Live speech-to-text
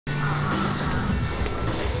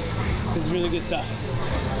This is really good stuff.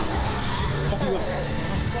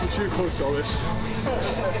 Make sure you post all this.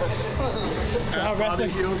 So how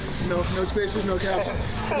wrestling? No spaces, no caps.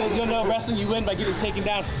 As you'll know, wrestling you win by getting taken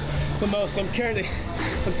down the most. So I'm taking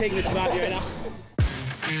it to Bobby right now.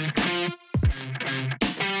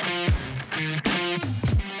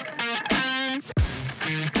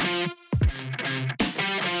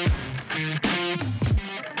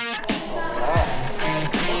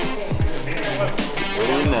 What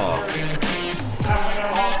do you know?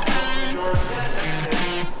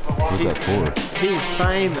 What's that for? He's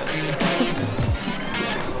famous.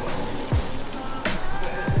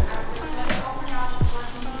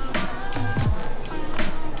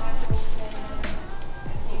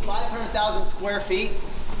 Square feet.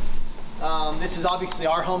 This is obviously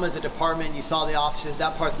our home as a department. You saw the offices.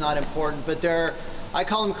 That part's not important, but I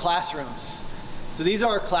call them classrooms. So these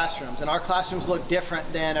are our classrooms, and our classrooms look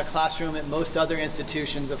different than a classroom at most other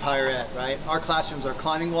institutions of higher ed, right? Our classrooms are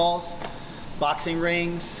climbing walls, boxing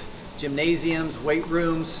rings, gymnasiums, weight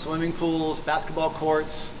rooms, swimming pools, basketball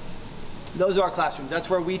courts. Those are our classrooms. That's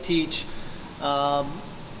where we teach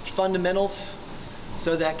fundamentals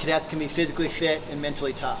so that cadets can be physically fit and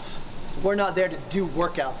mentally tough. We're not there to do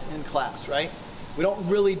workouts in class, right? We don't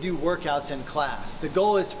really do workouts in class. The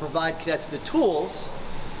goal is to provide cadets the tools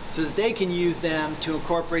so that they can use them to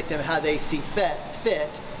incorporate them how they see fit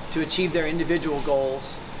to achieve their individual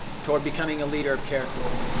goals toward becoming a leader of character.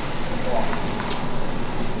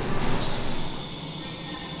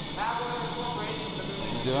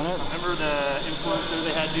 Doing it? Remember the influencer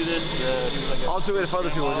they had do this? He was like I'll do it if other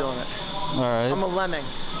people are doing it. All right. I'm a lemming.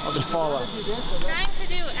 I'll just follow. Trying to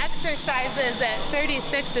do exercises at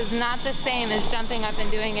 36 is not the same as jumping up and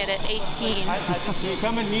doing it at 18. So you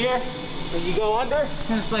come in here and you go under,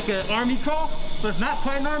 and it's like an army crawl, but it's not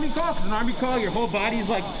quite an army crawl, because an army crawl, your whole body is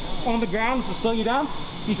like on the ground to slow you down.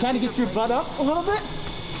 So you kind of get your butt up a little bit.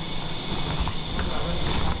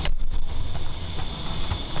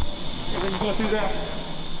 And then you go through that.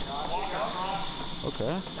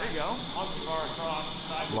 Okay. There you go.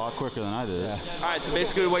 A lot quicker than I did. All right, so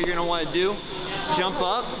basically what you're gonna wanna do, jump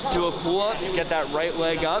up, do a pull-up, get that right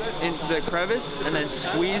leg up into the crevice, and then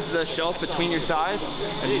squeeze the shelf between your thighs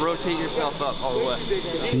and rotate yourself up all the way.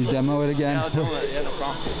 Can you demo it again? Yeah, I'll demo it, yeah, no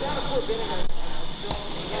problem.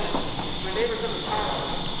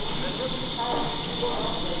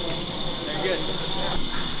 Very good.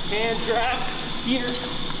 Hands grab here.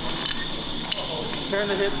 Turn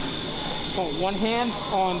the hips. One hand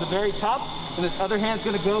on the very top, and this other hand's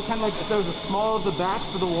gonna go kind of like if there was a small of the back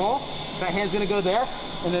for the wall. That hand's gonna go there,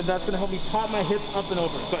 and then that's gonna help me pop my hips up and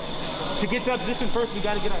over. But to get to that position first, we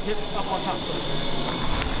gotta get our hips up on top.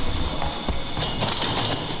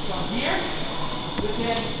 Down here, this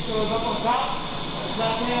hand goes up on top.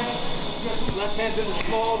 This left hand's in the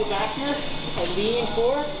small of the back here. I lean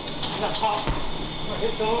forward, and I pop my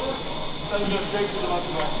hips over, so I can go straight to the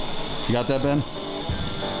monkey bar. You got that, Ben?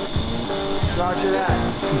 Roger that.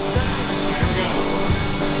 Here we go.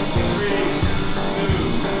 3,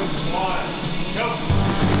 2, 1, go.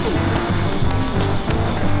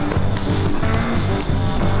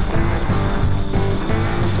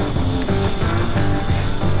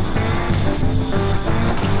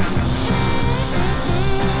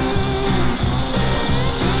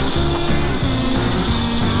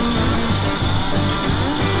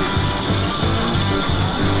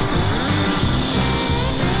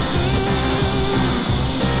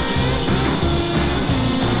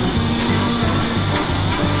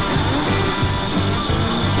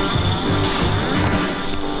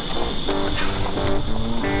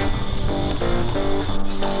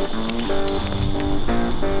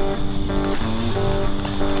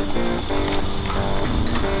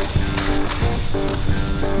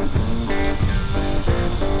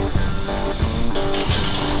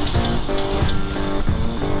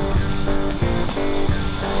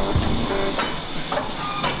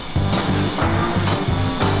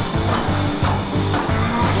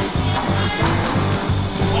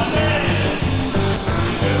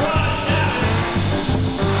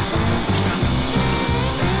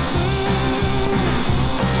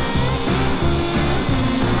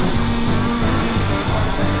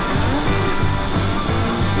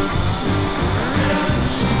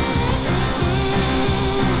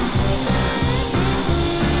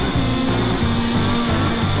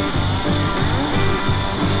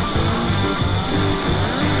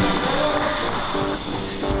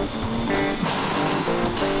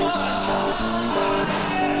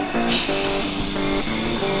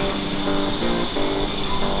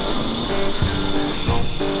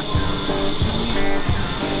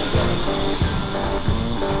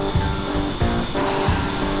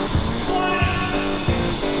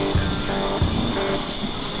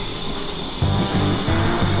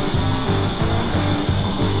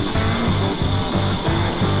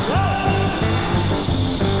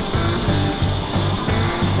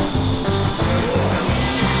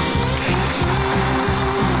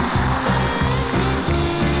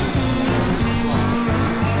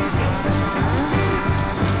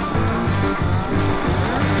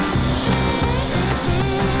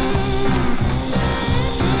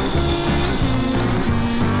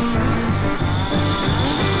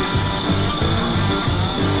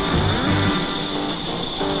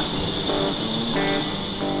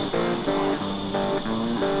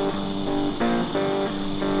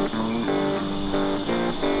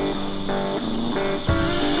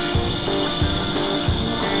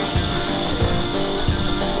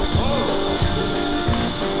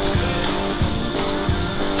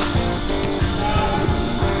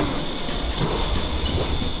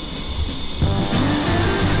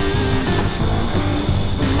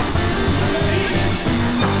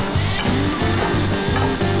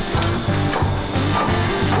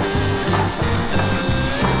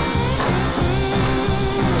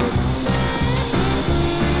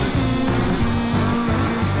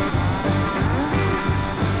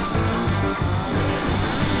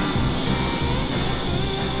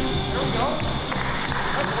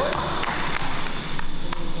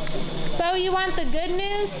 So you want the good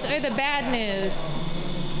news or the bad news?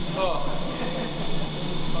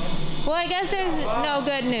 Well, I guess there's no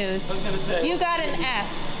good news. I was gonna say. You got an F.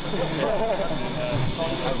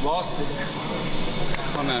 I lost it.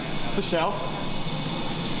 On the shelf.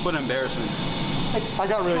 What an embarrassment. I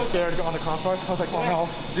got really scared on the crossbars. I was like, oh no.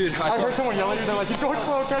 Dude, I heard someone yell at you. They're like, he's going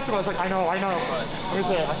slow, catch him. I was like, I know. I'm gonna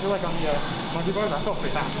say, I feel like on the monkey bars, I felt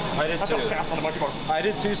pretty fast. I did too. I felt fast on the monkey bars. I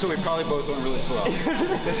did too, so we probably both went really slow.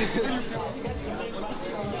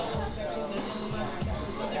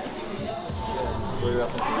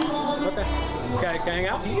 Okay. Can I hang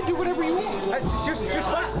out? You can do whatever you want. It's your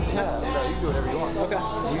spot. Yeah, you can do whatever you want. Okay.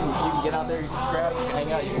 You can get out there, you can scrap, you can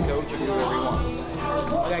hang out, you can coach, you can do whatever you want.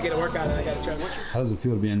 I gotta get a workout and I gotta try. How does it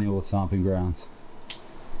feel to be in the old stomping grounds?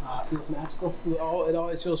 It feels magical. It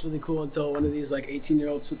always feels really cool until one of these like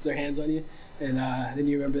 18-year-olds puts their hands on you, and then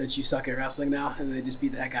you remember that you suck at wrestling now, and they just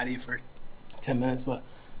beat the heck out of you for 10 minutes. But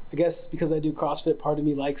I guess because I do CrossFit, part of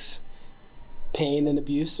me likes pain and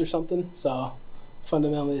abuse or something. So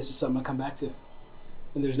fundamentally, it's just something I come back to,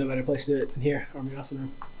 and there's no better place to do it than here, Army Wrestling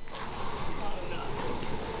Room.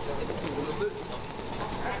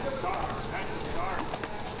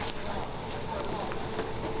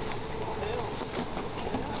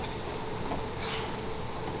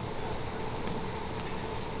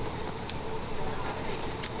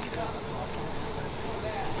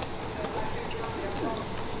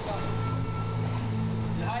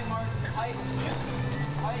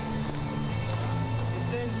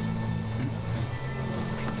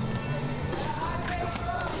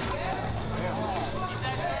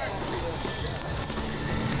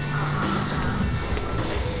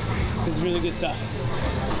 This is really good stuff.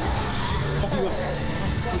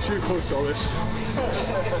 Make sure you post all this.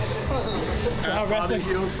 So how wrestling?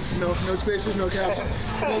 No spaces, no caps.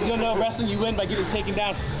 As you'll know, wrestling you win by getting taken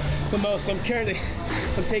down the most. So I'm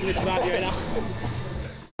taking it to Bobby right now.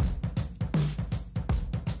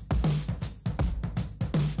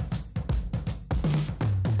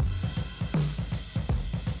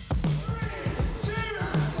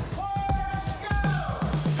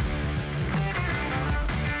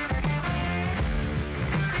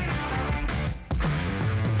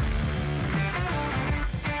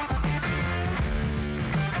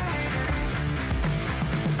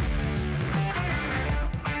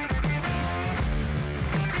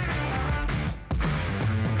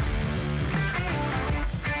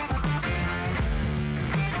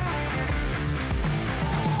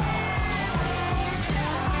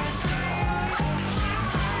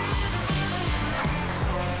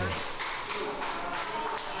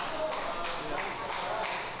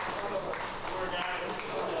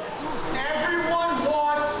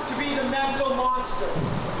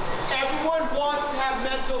 Everyone wants to have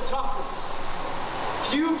mental toughness.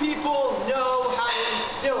 Few people know how to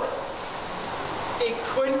instill it. It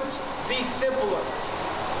couldn't be simpler.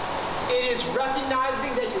 It is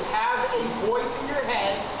recognizing that you have a voice in your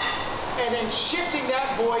head and then shifting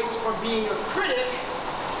that voice from being a critic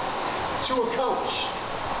to a coach.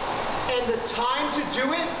 And the time to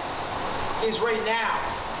do it is right now.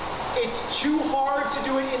 It's too hard to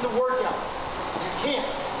do it in the workout. You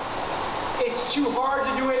can't. It's too hard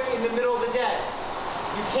to do it in the middle of the day.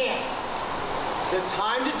 You can't. The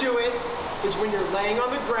time to do it is when you're laying on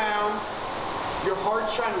the ground, your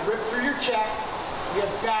heart's trying to rip through your chest, you have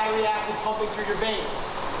battery acid pumping through your veins,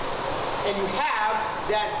 and you have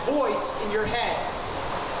that voice in your head.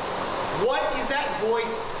 What is that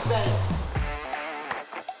voice saying?